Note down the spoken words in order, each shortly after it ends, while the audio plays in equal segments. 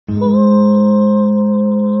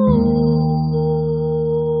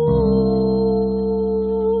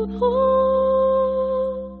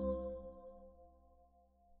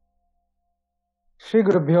Shri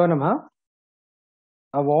Gurubhyo Namah.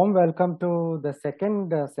 A warm welcome to the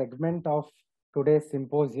second segment of today's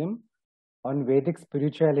symposium on Vedic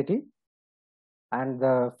spirituality. And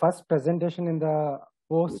the first presentation in the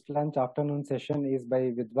post-lunch afternoon session is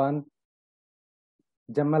by Vidwan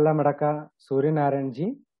Jammala Madaka Suryanarayana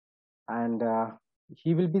ji. And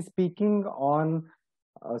he will be speaking on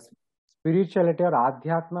spirituality or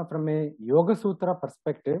Adhyatma from a Yogasutras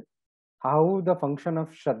perspective, how the function of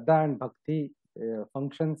Shraddha and Bhakti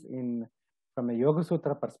functions from a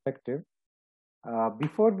Yogasutras perspective.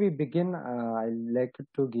 Before we begin, I'd like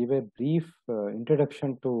to give a brief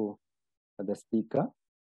introduction to the speaker.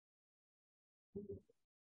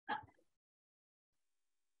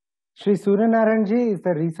 Sri Suryanarayana ji is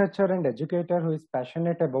a researcher and educator who is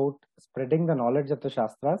passionate about spreading the knowledge of the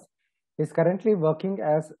Shastras. He is currently working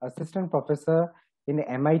as assistant professor in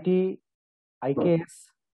MIT IKS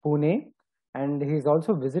Pune, and he is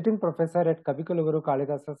also visiting professor at Kavikuluguru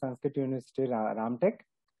Kalidasa Sanskrit University, Ramtek.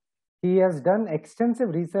 He has done extensive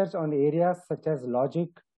research on areas such as logic,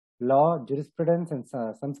 law, jurisprudence, and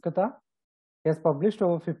Samskrita. He has published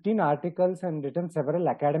over 15 articles and written several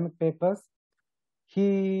academic papers.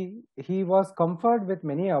 He was conferred with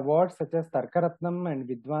many awards such as Tarkaratnam and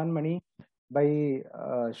Vidwan Mani by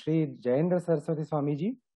Sri Jayendra Saraswati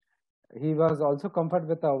Swamiji. He was also conferred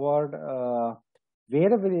with the award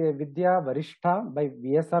Veda Vidya Varishtha by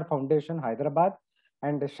VSR Foundation, Hyderabad,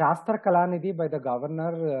 and Shastra Kalanidhi by the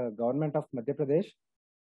government of Madhya Pradesh.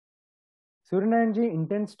 Suryanarayana ji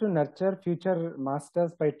intends to nurture future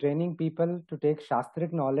masters by training people to take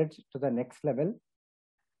Shastric knowledge to the next level.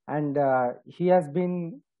 And he has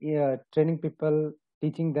been training people,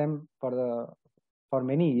 teaching them for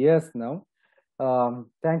many years now.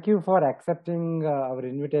 Thank you for accepting our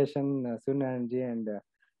invitation, Suryanarayana ji, and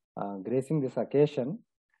gracing this occasion.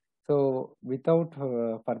 So, without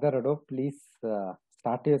further ado, please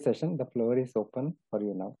start your session. The floor is open for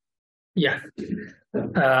you now. Yeah.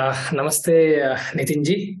 Namaste,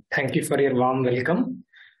 Nitinji. Thank you for your warm welcome.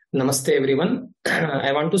 Namaste, everyone.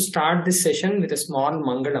 I want to start this session with a small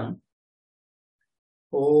Mangalam.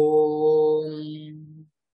 Om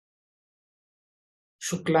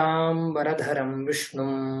Shuklam Varadharam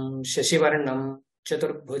Vishnum Shashivarnam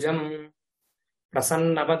Chaturbhujam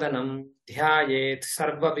Prasannabadanam Dhyayet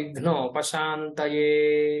Sarva Vigno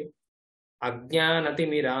Pashantaye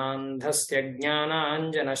Ajnanatimirandhasya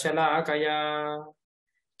Jnananjana Shalakaya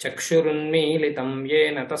Chakshurunmilitam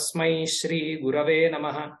Yena Tasmai Shri Gurave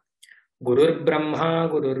Namaha Gurur Brahma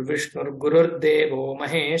Gurur Vishnur Gurur Devo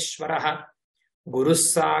Maheshwaraha Guru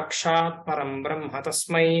Sakshat Param Brahma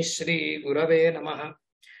Tasmai Shri Gurave Namaha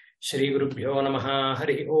Shri Gurubhyo Namaha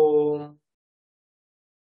Hari Om.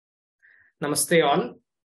 Namaste all.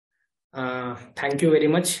 Thank you very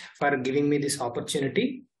much for giving me this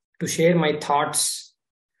opportunity to share my thoughts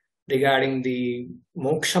regarding the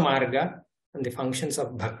Moksha Marga and the functions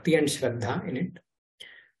of Bhakti and Shraddha in it.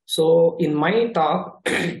 So in my talk,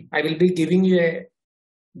 I will be giving you a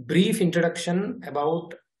brief introduction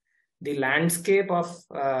about the landscape of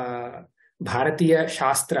Bharatiya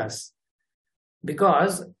Shastras.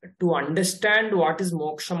 Because to understand what is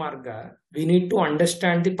Moksha Marga, we need to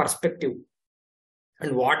understand the perspective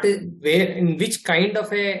and in which kind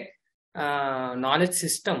of a knowledge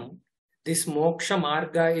system this Moksha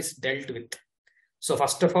Marga is dealt with. So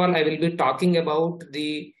first of all, I will be talking about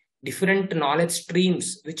the different knowledge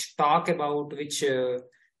streams which talk about, which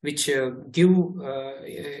give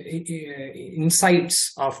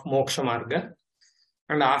insights of Moksha Marga.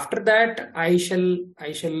 And after that, I shall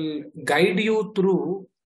guide you through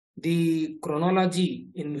the chronology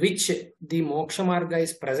in which the Moksha Marga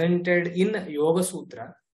is presented in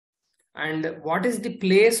Yogasutras, and what is the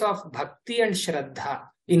place of Bhakti and Shraddha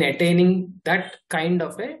in attaining that kind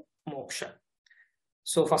of a moksha.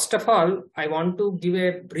 So first of all, I want to give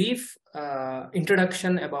a brief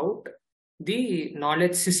introduction about the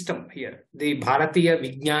knowledge system here, the Bharatiya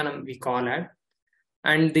Vijnanam we call it,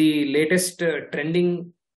 and the latest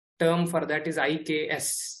trending term for that is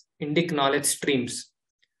IKS, Indic Knowledge Streams.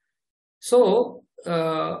 So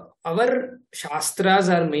our Shastras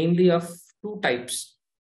are mainly of two types.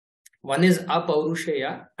 One is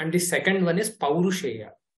Apaurusheya and the second one is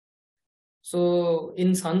Paurusheya. So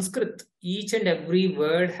in Sanskrit, each and every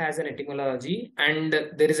word has an etymology, and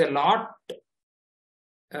there is a lot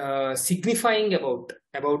signifying about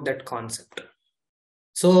that concept.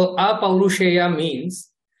 So Apaurusheya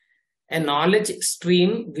means a knowledge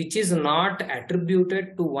stream which is not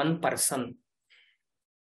attributed to one person.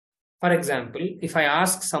 For example, if I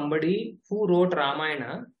ask somebody who wrote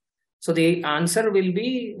Ramayana, so the answer will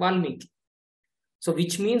be Valmiki. So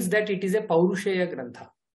which means that it is a Paurusheya Grantha.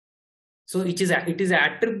 So it is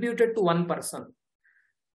attributed to one person.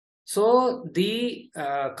 So the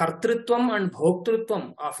kartrutvam and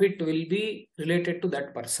bhoktrutvam of it will be related to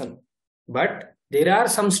that person. But there are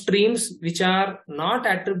some streams which are not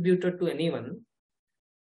attributed to anyone.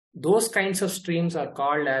 Those kinds of streams are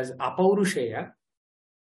called as apaurushaya,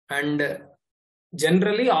 and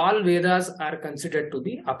generally all Vedas are considered to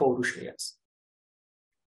be apaurushayas.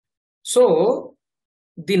 So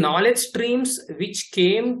the knowledge streams which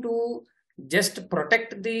came to just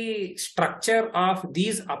protect the structure of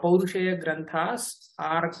these apaurushaya granthas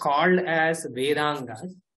are called as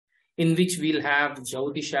Vedangas, in which we'll have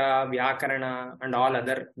Jyotisha, Vyakarana and all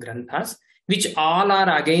other granthas, which all are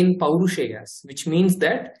again Paurushayas, which means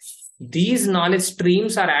that these knowledge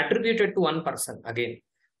streams are attributed to one person again.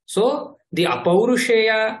 So the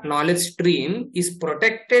Apaurushaya knowledge stream is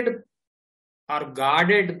protected or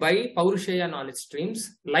guarded by Paurushaya knowledge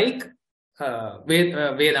streams like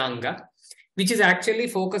Vedanga, which is actually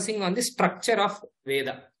focusing on the structure of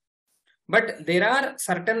Veda. But there are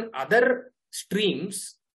certain other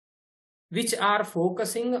streams which are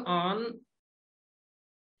focusing on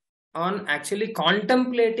actually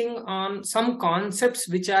contemplating on some concepts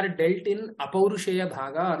which are dealt in Apaurushaya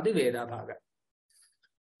Bhaga or the Veda Bhaga.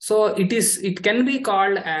 So it can be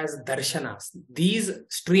called as darshanas. These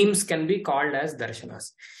streams can be called as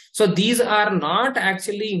darshanas. So these are not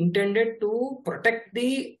actually intended to protect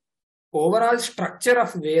the overall structure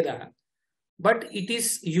of Veda, but it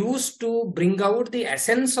is used to bring out the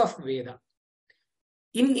essence of Veda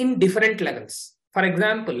in different levels. For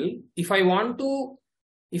example, if I want to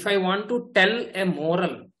tell a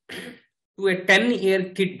moral to a 10-year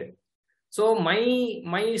kid, so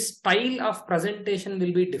my style of presentation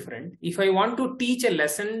will be different. If I want to teach a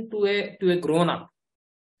lesson to a grown-up,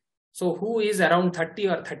 so who is around 30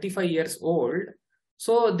 or 35 years old,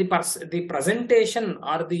 so the presentation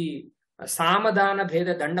or the samadhana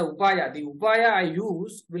bheda danda upaya, the upaya I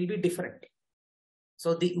use will be different.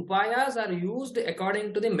 So the upayas are used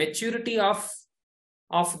according to the maturity of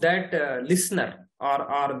that listener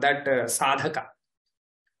or that sadhaka.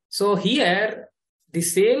 So here the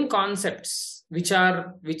same concepts which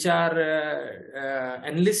are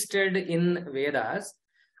enlisted in Vedas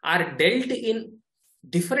are dealt in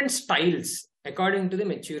different styles according to the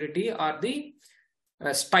maturity or the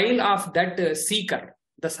style of that seeker,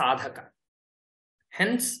 the sadhaka.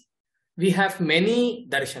 Hence, we have many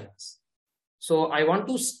darshanas. So I want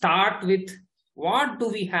to start with what do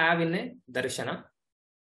we have in a darshana.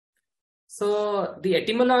 So the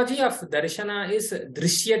etymology of darshana is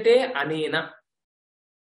drishyate anena.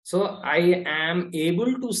 So I am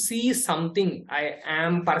able to see something. I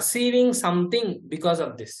am perceiving something because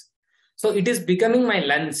of this. So it is becoming my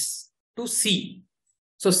lens to see.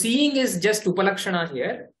 So seeing is just upalakshana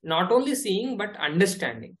here. Not only seeing but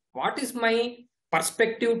understanding. What is my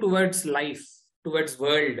perspective towards life, towards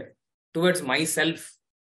world, towards myself?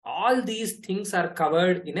 All these things are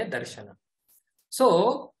covered in a darshana.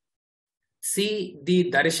 So see,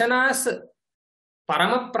 the darshanas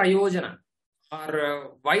parama prayojana,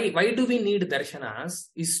 or why do we need darshanas,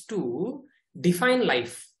 is to define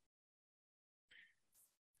life.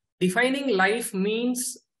 Defining life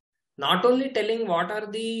means not only telling what are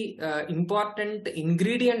the important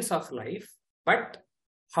ingredients of life, but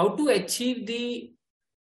how to achieve the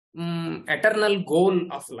eternal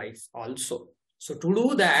goal of life also. So to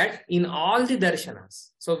do that in all the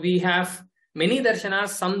darshanas. So we have many darshanas.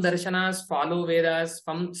 Some darshanas follow Vedas,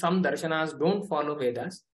 some darshanas don't follow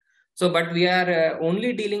Vedas. So but we are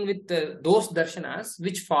only dealing with those darshanas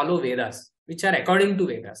which follow Vedas, which are according to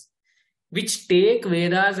Vedas, which take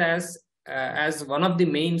Vedas as one of the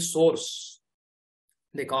main source.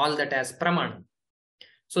 They call that as praman.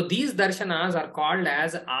 So these darshanas are called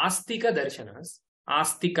as astika darshanas.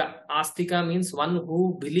 Astika means one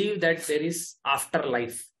who believe that there is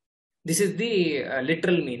afterlife. This is the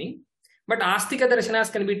literal meaning. But astika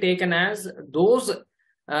darshanas can be taken as those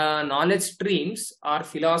knowledge streams or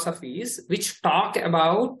philosophies which talk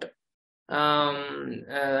about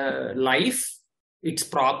life, its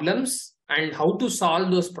problems, and how to solve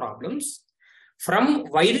those problems from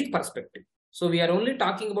Vedic perspective. So we are only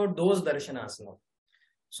talking about those darshanas now.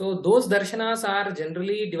 So those darshanas are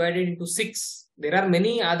generally divided into 6. There are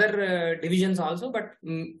many other divisions also, but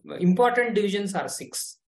important divisions are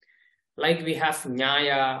 6. Like we have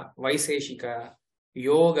Nyaya, Vaiseshika,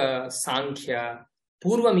 Yoga, Sankhya,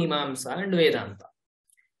 Purva Mimamsa and Vedanta.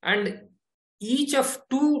 And each of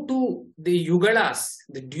two the yugalas,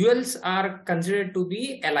 the duals, are considered to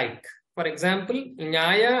be alike. For example,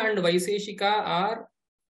 Nyaya and Vaiseshika are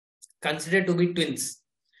considered to be twins.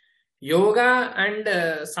 Yoga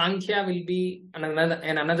and Sankhya will be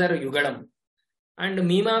another Yugalam. And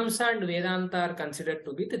Mimamsa and Vedanta are considered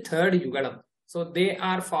to be the third Yugalam. So they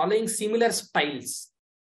are following similar styles.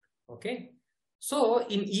 Okay. So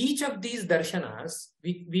in each of these darshanas,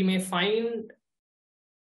 we may find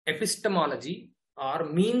epistemology or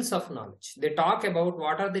means of knowledge. They talk about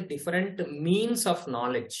what are the different means of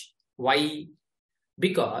knowledge. Why?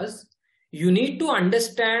 Because you need to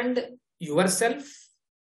understand yourself,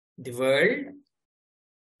 the world,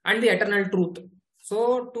 and the eternal truth.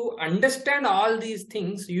 So to understand all these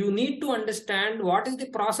things, you need to understand what is the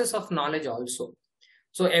process of knowledge also.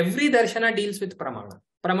 So every darshana deals with pramana.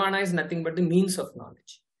 Pramana is nothing but the means of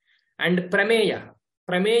knowledge. And prameya.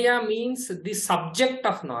 Prameya means the subject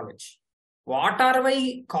of knowledge. What are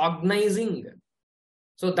we cognizing?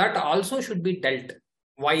 So that also should be dealt.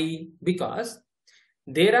 Why? Because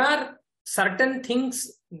there are certain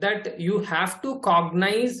things that you have to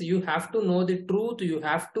cognize, you have to know the truth, you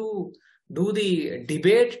have to do the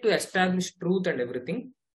debate to establish truth and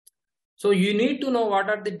everything. So you need to know what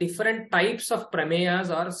are the different types of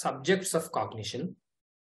prameyas or subjects of cognition.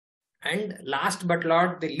 And last but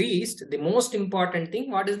not the least, the most important thing,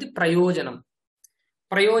 what is the prayojanam?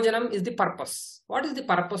 Prayojanam is the purpose. What is the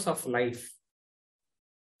purpose of life?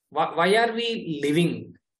 Why are we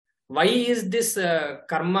living? Why is this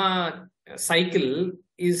karma cycle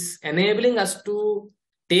is enabling us to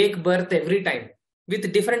take birth every time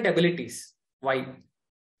with different abilities? Why?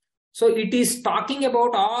 So it is talking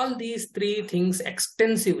about all these three things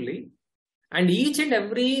extensively, and each and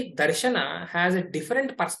every darshana has a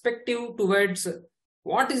different perspective towards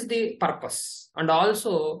what is the purpose, and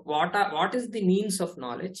also what is the means of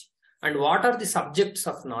knowledge, and what are the subjects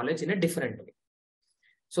of knowledge in a different way.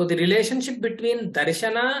 So the relationship between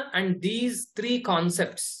darshana and these three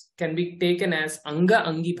concepts can be taken as anga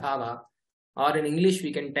angi bhava, or in English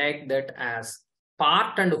we can take that as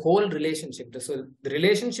part and whole relationship. So the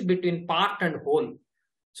relationship between part and whole.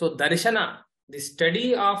 So darshana, the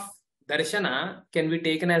study of darshana can be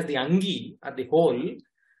taken as the angi or the whole,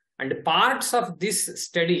 and parts of this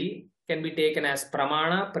study can be taken as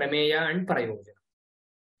pramana, prameya and prayojana.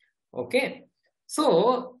 Okay.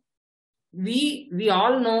 So we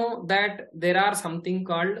all know that there are something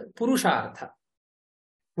called purushartha.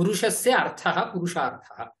 Purushasya arthaha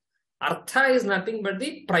purushartha. Artha is nothing but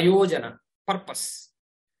the prayojana, purpose.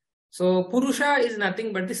 So Purusha is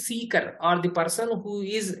nothing but the seeker or the person who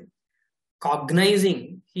is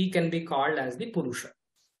cognizing. He can be called as the Purusha.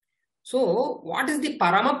 So what is the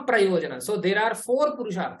Parama Prayojana? So there are four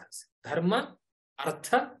Purusharthas: Dharma,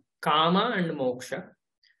 Artha, Kama and Moksha.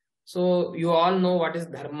 So you all know what is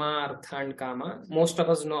Dharma, Artha and Kama. Most of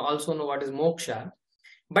us also know what is Moksha.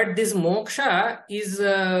 But this Moksha is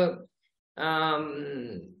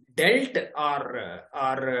dealt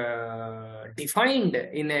or defined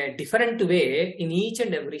in a different way in each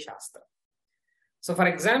and every Shastra. So for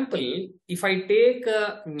example, if I take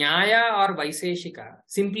Nyaya or Vaiseshika,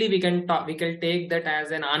 simply we can take that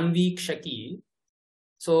as an Anvikshaki.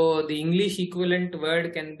 So the English equivalent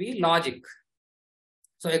word can be logic.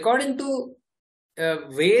 So according to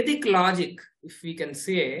Vedic logic, if we can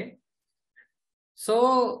say,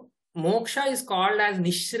 so Moksha is called as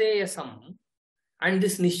Nishreyasam, and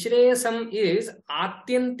this Nishreyasam is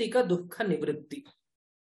Atyantika Dukkha Nivritti.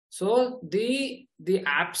 So the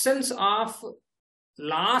absence of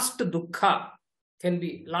last dukkha can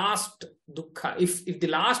be last dukkha. If the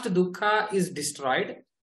last dukkha is destroyed,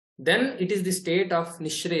 then it is the state of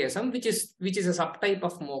Nishreyasam, which is a subtype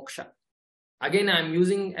of Moksha. Again, I am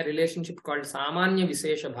using a relationship called Samanya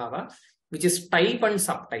Visesha Bhava, which is type and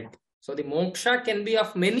subtype. So the Moksha can be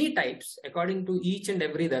of many types according to each and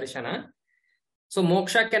every darshana. So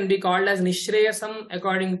Moksha can be called as Nishreyasam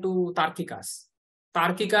according to Tarkikas.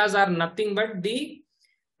 Tarkikas are nothing but the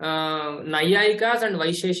Nayayikas and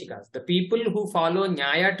Vaisheshikas. The people who follow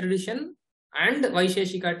Nyaya tradition and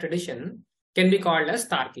Vaisheshika tradition can be called as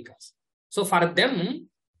Tarkikas. So for them,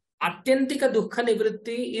 Atyantika Dukkha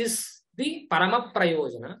Nivritti is the Parama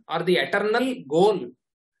Prayojana, or the eternal goal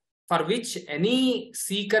for which any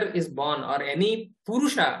seeker is born or any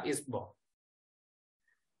Purusha is born.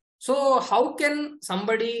 So how can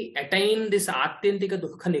somebody attain this Atyantika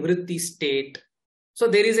Dukkha Nivritti state? So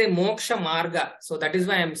there is a Moksha Marga. So that is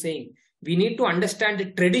why I am saying we need to understand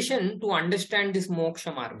the tradition to understand this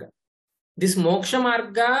Moksha Marga. This Moksha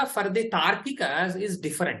Marga for the Tarkikas is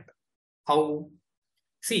different. How?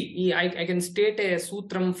 See, I can state a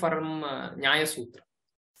sutram from Nyaya Sutra.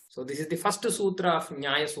 So this is the first sutra of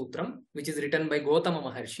Nyaya Sutram, which is written by Gautama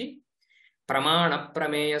Maharshi. Pramana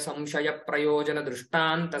Prameya Samshaya Prayojana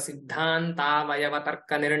Drishtanta Siddhanta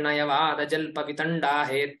Vayavatarka Nirnayavada Jalpa Vitanda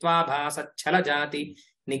Hetva Bhasachala Jati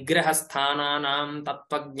Nigrahasthananam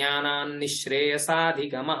Tattvajnanan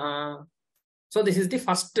Nishreyasadhigamaha. So this is the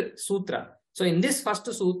first sutra. So in this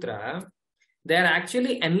first sutra, they are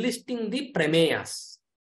actually enlisting the prameyas.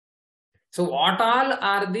 So what all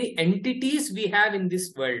are the entities we have in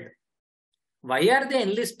this world? Why are they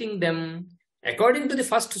enlisting them? According to the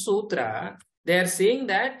first sutra, they are saying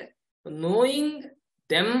that knowing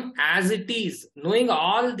them as it is, knowing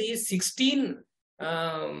all these 16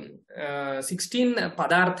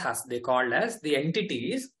 padarthas, they called as the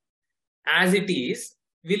entities, as it is,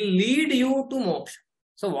 will lead you to moksha.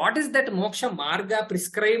 So what is that moksha marga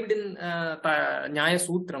prescribed in Nyaya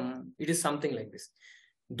Sutram? It is something like this.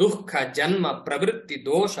 Dukkha janma pravritti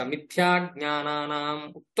dosha mithya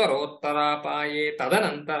jnananam uttarottarapaye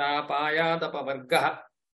tadanantarapaya apavarga.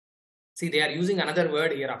 See, they are using another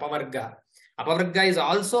word here, apavarga. Apavarga is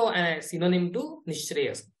also a synonym to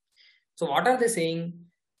nishreyas. So what are they saying?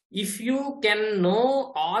 If you can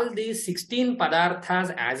know all these 16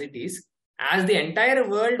 padarthas as it is, as the entire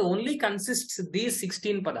world only consists of these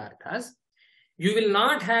 16 padarthas, you will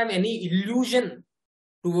not have any illusion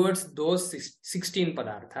towards those 16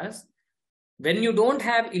 padarthas. When you don't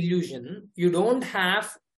have illusion, you don't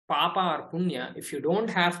have papa or punya. If you don't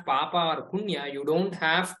have papa or punya, you don't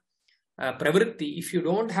have pravritti. If you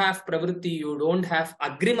don't have pravritti, you don't have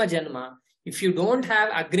agrima janma. If you don't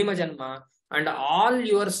have agrima janma and all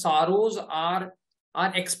your sorrows are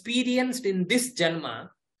experienced in this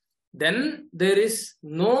janma, then there is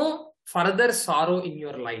no further sorrow in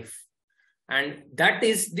your life. And that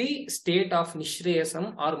is the state of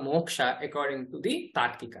Nishreyasam or Moksha according to the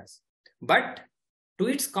Tarkikas. But to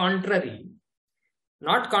its contrary,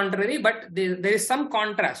 not contrary, but there is some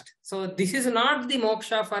contrast. So this is not the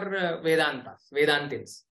Moksha for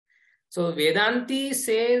Vedantins. So Vedanti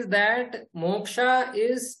says that Moksha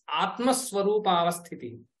is Atma Swarupa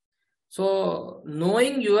Avasthiti. So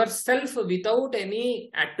knowing yourself without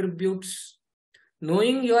any attributes,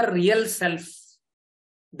 knowing your real self,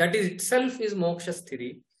 that is itself is moksha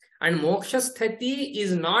sthiti. And moksha sthiti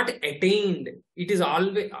is not attained. It is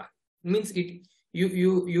always, means it,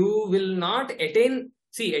 you will not attain.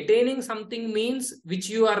 See, attaining something means which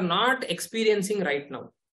you are not experiencing right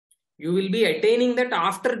now. You will be attaining that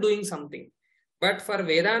after doing something. But for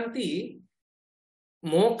Vedanti,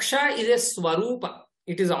 moksha is a swarupa.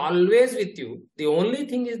 It is always with you. The only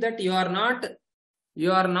thing is that you are not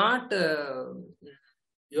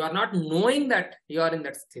knowing that you are in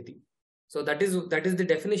that sthiti. So that is the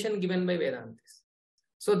definition given by Vedantis.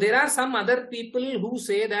 So there are some other people who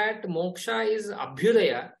say that moksha is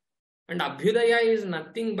abhyudaya, and abhyudaya is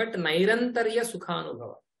nothing but nairantarya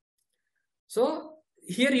sukhanubhava. So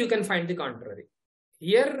here you can find the contrary.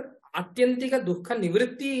 Here atyantika dukkha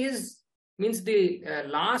nivritti means the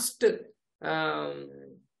last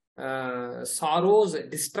sorrows,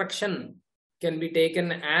 destruction can be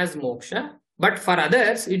taken as moksha. But for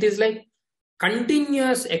others, it is like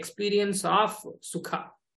continuous experience of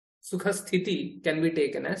sukha. Sukha sthiti can be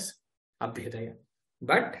taken as abhyudaya.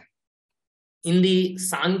 But in the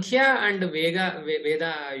Sankhya and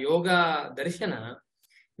Veda Yoga Darshana,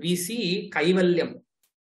 we see Kaivalyam.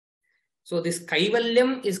 So this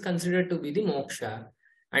Kaivalyam is considered to be the moksha.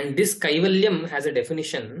 And this Kaivalyam has a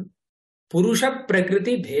definition, Purusha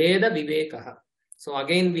Prakriti Bheda Vivekaha. So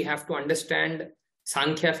again, we have to understand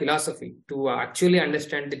Sankhya philosophy to actually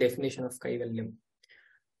understand the definition of Kaivalyam.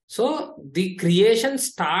 So the creation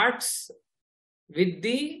starts with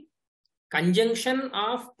the conjunction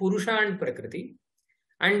of Purusha and Prakriti,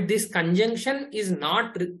 and this conjunction is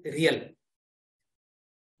not real.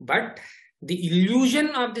 But the illusion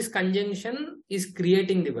of this conjunction is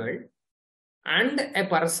creating the world, and a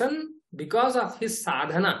person, because of his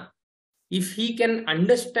sadhana, if he can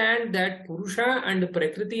understand that Purusha and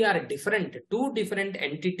Prakriti are different, two different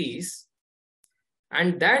entities,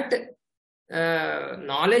 and that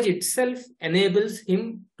knowledge itself enables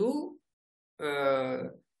him to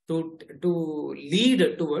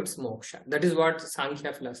lead towards moksha. That is what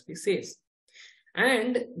Sankhya philosophy says.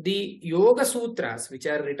 And the Yogasutras, which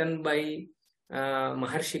are written by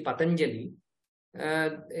Maharshi Patanjali,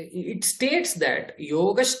 it states that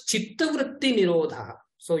yogas chitta vritti nirodha.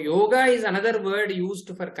 So yoga is another word used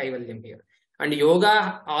for Kaivalyam here. And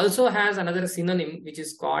yoga also has another synonym which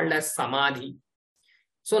is called as samadhi.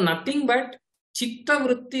 So nothing but chitta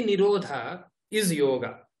vritti nirodha is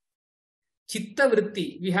yoga. Chitta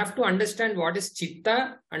vritti, we have to understand what is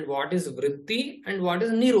chitta and what is vritti and what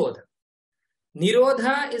is nirodha.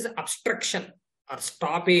 Nirodha is obstruction or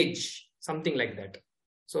stoppage, something like that.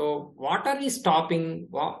 So what are we stopping?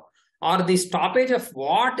 Or the stoppage of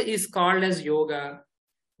what is called as yoga?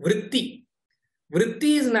 Vritti.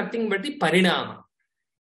 Vritti is nothing but the parinama,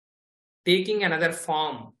 taking another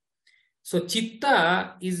form. So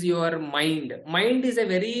chitta is your mind. Mind is a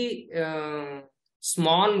very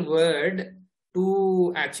small word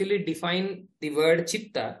to actually define the word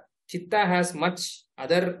chitta. Chitta has much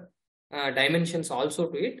other dimensions also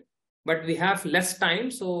to it, but we have less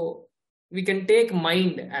time, so we can take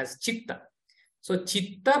mind as chitta. So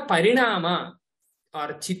chitta parinama,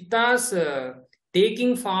 or chitta's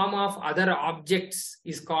taking form of other objects,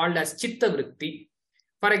 is called as chitta vritti.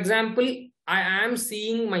 For example, I am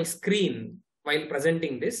seeing my screen while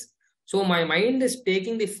presenting this. So my mind is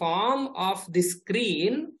taking the form of the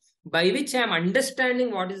screen by which I am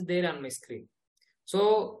understanding what is there on my screen.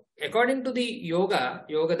 So according to the yoga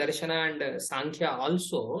darshana and sankhya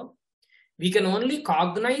also, we can only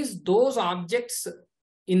cognize those objects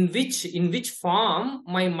in which form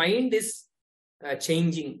my mind is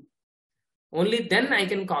changing. Only then I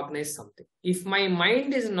can cognize something. If my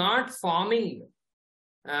mind is not forming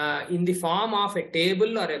in the form of a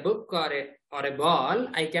table or a book or a ball,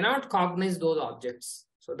 I cannot cognize those objects.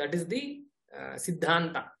 So that is the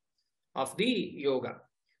siddhanta of the yoga.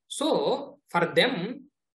 So for them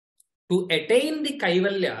to attain the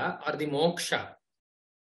kaivalya or the moksha,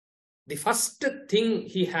 the first thing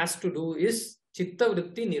he has to do is chitta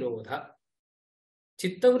vritti nirodha.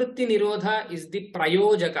 Chitta vritti nirodha is the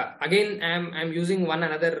prayojaka. Again, I am using one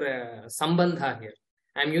another sambandha here.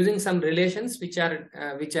 I am using some relations which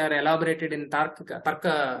are elaborated in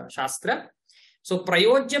Tarka Shastra. So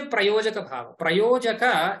prayojya prayojaka bhava.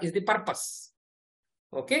 Prayojaka is the purpose.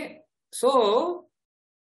 Okay. So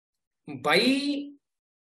by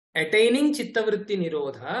attaining chitta vritti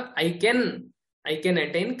nirodha, I can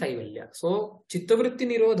attain kaivalya. So chitta vritti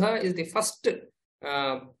nirodha is the first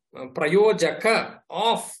prayojaka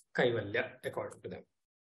of kaivalya according to them.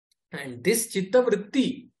 And this chitta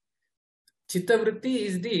vritti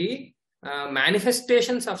is the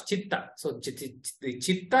manifestations of chitta. So the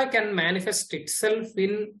chitta can manifest itself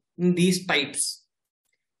in these types.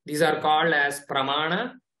 These are called as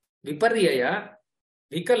pramana, viparyaya,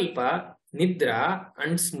 vikalpa, nidra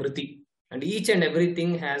and smriti. And each and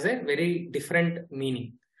everything has a very different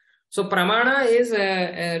meaning. So pramana is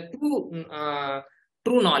a true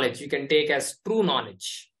knowledge. You can take as true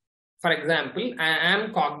knowledge. For example, I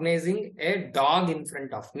am cognizing a dog in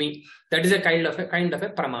front of me. That is a kind of a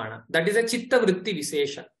pramana. That is a chitta vritti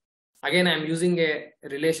visesha. Again, I am using a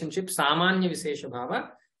relationship, samanya visesha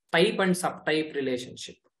bhava, type and subtype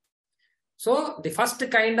relationship. So the first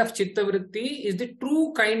kind of chitta vritti is the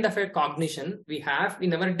true kind of a cognition we have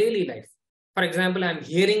in our daily life. For example, I am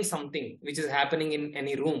hearing something which is happening in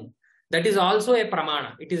any room. That is also a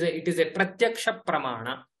pramana. It is a pratyaksha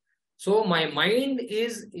pramana. So my mind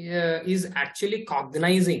is actually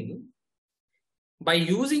cognizing by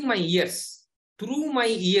using my ears. Through my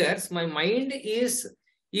ears, my mind is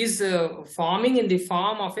forming in the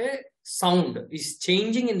form of a sound, is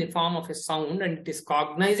changing in the form of a sound, and it is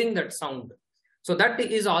cognizing that sound. So that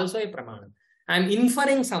is also a pramana. I am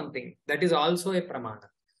inferring something. That is also a pramana.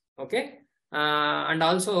 Okay. And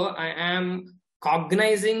also I am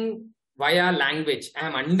cognizing via language. I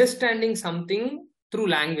am understanding something through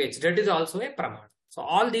language. That is also a pramana. So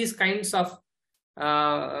all these kinds of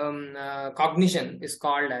cognition is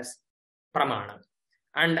called as pramana.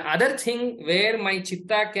 And other thing where my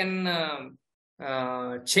chitta can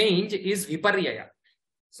change is viparyaya.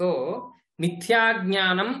 So mithya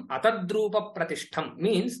jnanam atadrupa pratishtham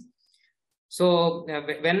means, so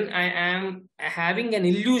when I am having an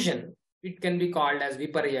illusion, it can be called as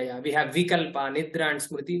viparyaya. We have vikalpa, nidra and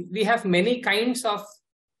smriti. We have many kinds of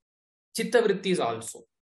chitta vrittis also.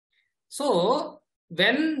 So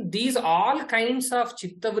when these all kinds of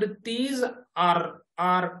chitta vrittis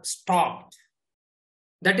are stopped,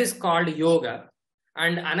 that is called yoga.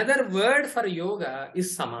 And another word for yoga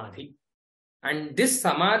is samadhi. And this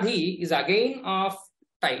samadhi is again of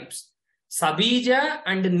types, sabija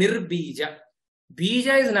and nirbija.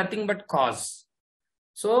 Bija is nothing but cause.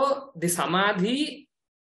 So the samadhi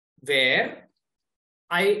where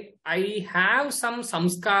I have some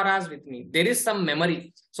samskaras with me. There is some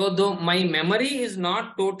memory. So though my memory is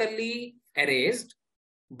not totally erased,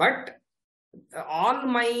 but all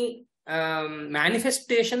my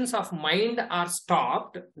manifestations of mind are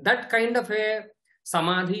stopped. That kind of a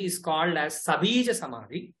samadhi is called as sabija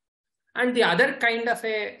samadhi. And the other kind of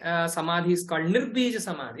a samadhi is called nirbija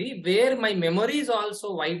samadhi, where my memory is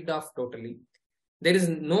also wiped off totally. There is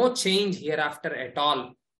no change hereafter at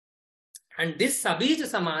all. And this sabija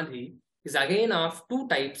samadhi is again of two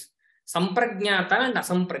types, Samprajnata and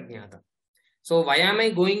Asamprajnata. So why am I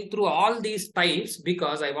going through all these types?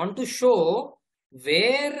 Because I want to show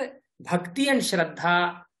where Bhakti and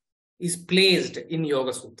Shraddha is placed in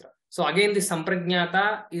Yoga Sutra. So again, the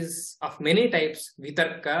Samprajnata is of many types: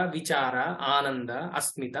 Vitarka, Vichara, Ananda,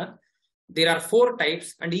 Asmita. There are 4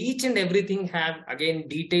 types, and each and everything have again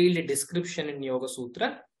detailed description in Yoga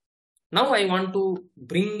Sutra. Now I want to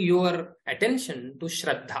bring your attention to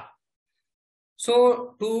Shraddha.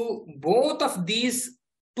 So to both of these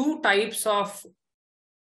 2 types of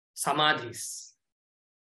samadhis,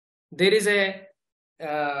 there is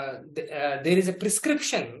a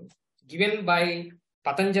prescription given by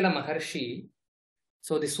Patanjala Maharshi.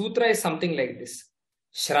 So the sutra is something like this: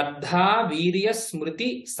 Shraddha Virya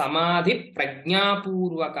Smriti Samadhi Prajna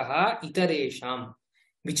Purvakaha Itaresham,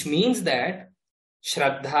 which means that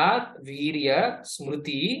Shraddha, Virya,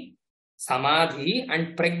 Smriti, Samadhi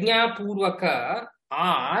and Prajna Purvaka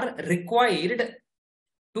are required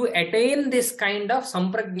to attain this kind of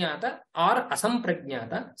Samprajnata or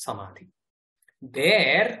Asamprajnata Samadhi.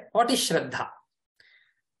 There, what is Shraddha?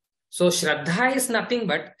 So Shraddha is nothing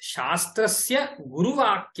but Shastrasya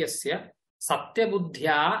Guruvakyasya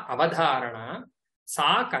Satyabuddhya Avadharana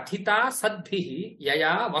Sa Kathita Sadbhihi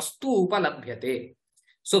Yaya Vastu Upalabhyate.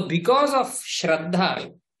 So because of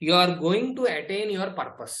Shraddha, you are going to attain your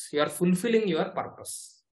purpose. You are fulfilling your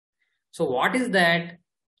purpose. So what is that?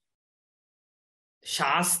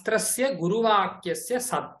 Shastrasya Guruvakyasya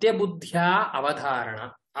Satyabuddhya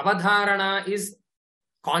Avadharana. Avadharana is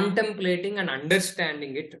contemplating and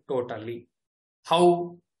understanding it totally.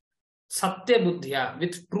 How Satyabuddhya,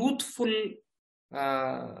 with truthful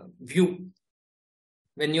view,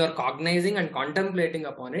 when you are cognizing and contemplating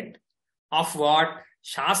upon it, of what?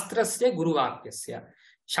 Shastrasya Guruvakyasya.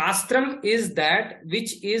 Shastram is that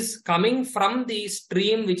which is coming from the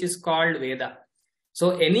stream which is called Veda.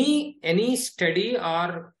 So any study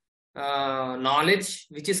or knowledge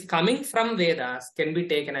which is coming from Vedas can be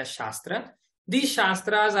taken as Shastra. These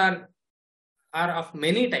Shastras are of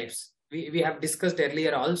many types. We have discussed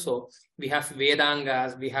earlier also. We have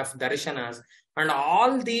Vedangas, we have Darshanas, and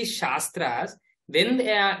all these Shastras, when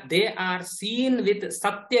they are seen with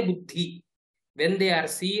Satya Buddhi, when they are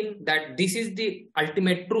seen that this is the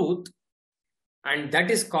ultimate truth, and that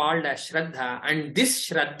is called as Shraddha, and this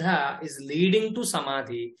Shraddha is leading to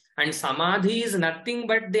Samadhi, and Samadhi is nothing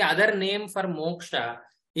but the other name for Moksha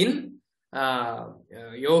in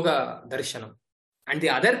Yoga Darshanam. And the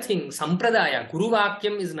other thing, Sampradaya, Guru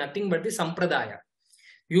Vakyam is nothing but the Sampradaya.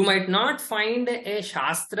 You might not find a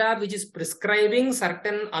Shastra which is prescribing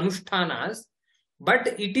certain Anushtanas, but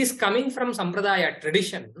it is coming from Sampradaya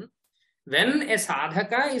tradition. When a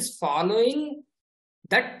sadhaka is following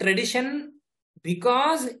that tradition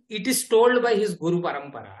because it is told by his Guru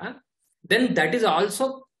Parampara, then that is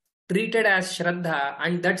also treated as Shraddha,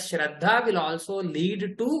 and that Shraddha will also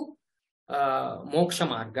lead to Moksha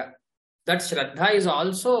Marga. That Shraddha is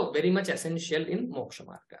also very much essential in Moksha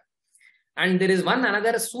Marga. And there is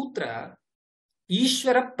another sutra,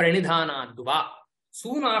 Ishvara Pranidhanadva.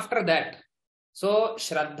 Soon after that, so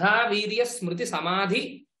Shraddha, Virya, Smriti,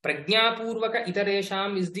 Samadhi, Prajna Purvaka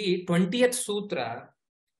Itaresham is the 20th sutra.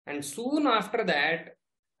 And soon after that,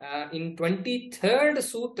 in 23rd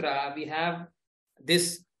sutra, we have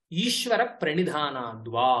this Ishvara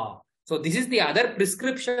Pranidhanadva. So this is the other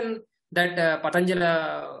prescription that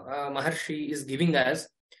Patanjala Maharshi is giving us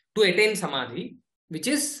to attain Samadhi, which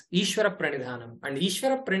is Ishvara Pranidhanam. And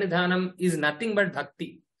Ishvara Pranidhanam is nothing but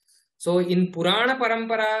Bhakti. So in Purana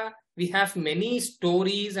Parampara, we have many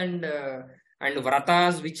stories and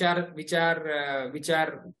vratas which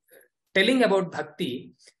are telling about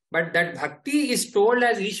Bhakti, but that Bhakti is told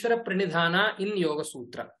as Ishvara Pranidhana in Yoga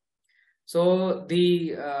Sutra. So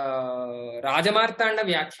the Rajamartanda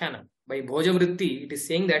Vyakhyana by Bhojavritti, it is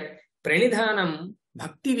saying that Pranidhanam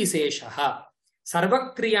Bhakti Viseshaha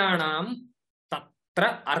Sarvakriyanam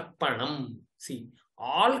Tatra Arpanam. See,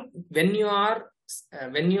 all when you are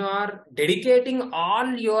dedicating all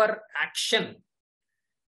your action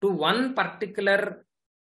to one particular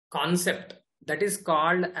concept, that is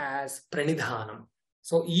called as Pranidhanam.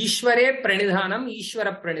 So Ishvare Pranidhanam,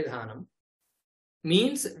 Ishvara Pranidhanam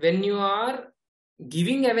means when you are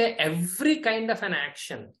giving away every kind of an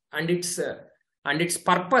action and its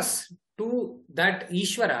purpose to that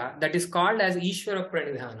Ishvara, that is called as Ishvara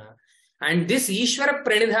Pranidhana. And this Ishvara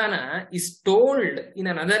Pranidhana is told in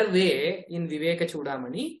another way in Viveka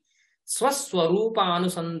Chudamani, Swaswarupa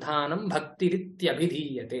Anusandhanam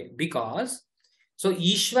Bhaktirityabhidhiyate. Because so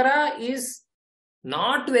Ishvara is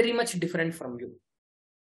not very much different from you.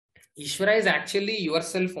 Ishvara is actually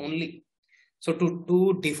yourself only. So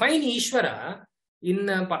to define Ishvara, In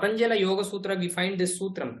Patanjala Yogasutras, we find this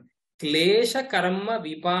sutram, Klesha Karma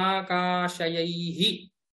Vipakashayaihi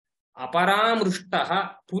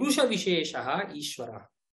Aparamrushtaha Purusha Visheshaha Ishvara.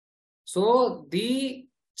 So the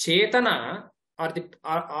Chetana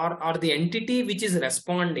or the entity which is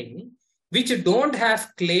responding, which don't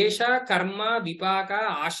have Klesha, Karma,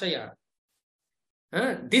 Vipaka, Ashaya.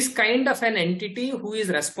 This kind of an entity who is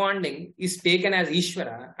responding is taken as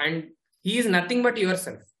Ishvara, and he is nothing but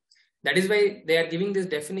yourself. That is why they are giving this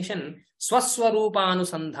definition,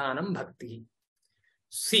 Swaswaroopanusandhanam Bhakti.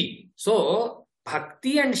 See, so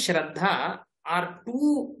Bhakti and Shraddha are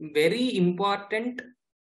two very important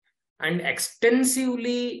and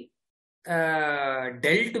extensively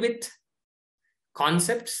dealt with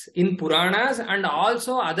concepts in Puranas and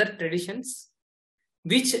also other traditions,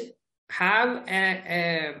 which have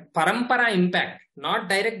a parampara impact, not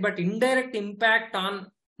direct but indirect impact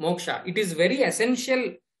on moksha. It is very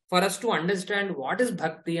essential for us to understand what is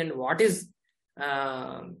bhakti and what is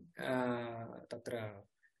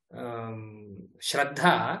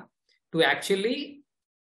shraddha, to actually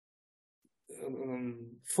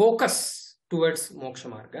focus towards moksha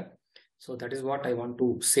marga. So that is what I want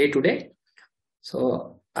to say today.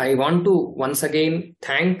 So I want to once again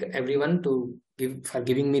thank everyone for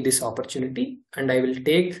giving me this opportunity, and I will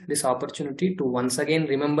take this opportunity to once again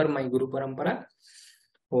remember my Guru Parampara.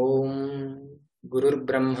 Om Gurur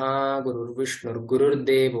Brahma Gurur Vishnu Gurur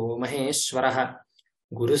Devo Maheshwaraha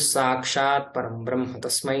Guru Sakshat Param Brahma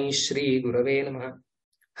Tasmai Shri Gurave Namaha.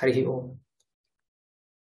 Hari Om.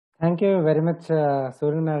 Thank you very much,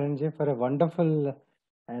 Suryanarayan, for a wonderful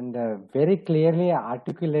and very clearly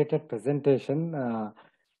articulated presentation,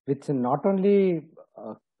 which not only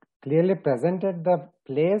clearly presented the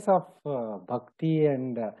place of bhakti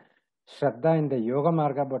and shraddha in the yoga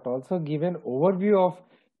marga, but also give an overview of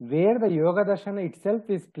where the yoga darshana itself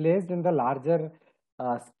is placed in the larger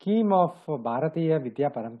scheme of Bharatiya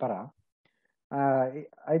Vidya Parampara.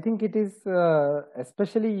 I think it is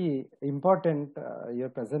especially important, your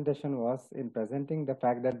presentation was in presenting the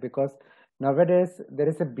fact that because nowadays there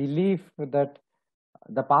is a belief that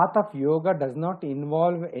the path of yoga does not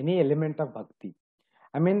involve any element of bhakti.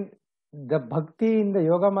 I mean, the bhakti in the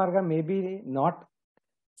yoga marga may be not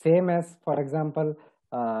same as, for example,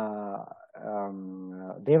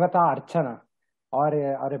 Devata Archana or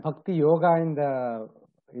a bhakti yoga in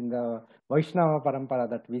the Vaishnava Parampara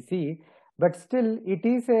that we see. But still, it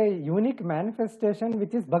is a unique manifestation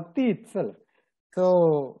which is bhakti itself.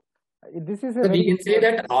 So, this is a we can say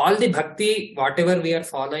that all the bhakti, whatever we are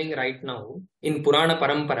following right now in Purana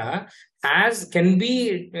Parampara, can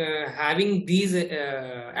be having these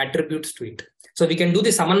attributes to it. So, we can do the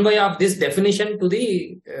samanvaya of this definition to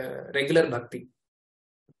the regular bhakti.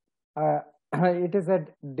 It is a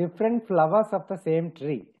different flowers of the same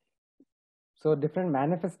tree. So, different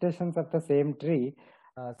manifestations of the same tree.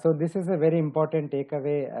 So this is a very important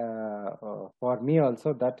takeaway for me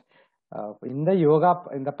also, that in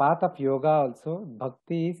the path of yoga also,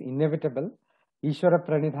 bhakti is inevitable. Ishvara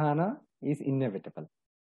pranidhana is inevitable.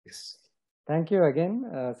 Yes. Thank you again,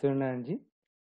 Suryanarayan ji.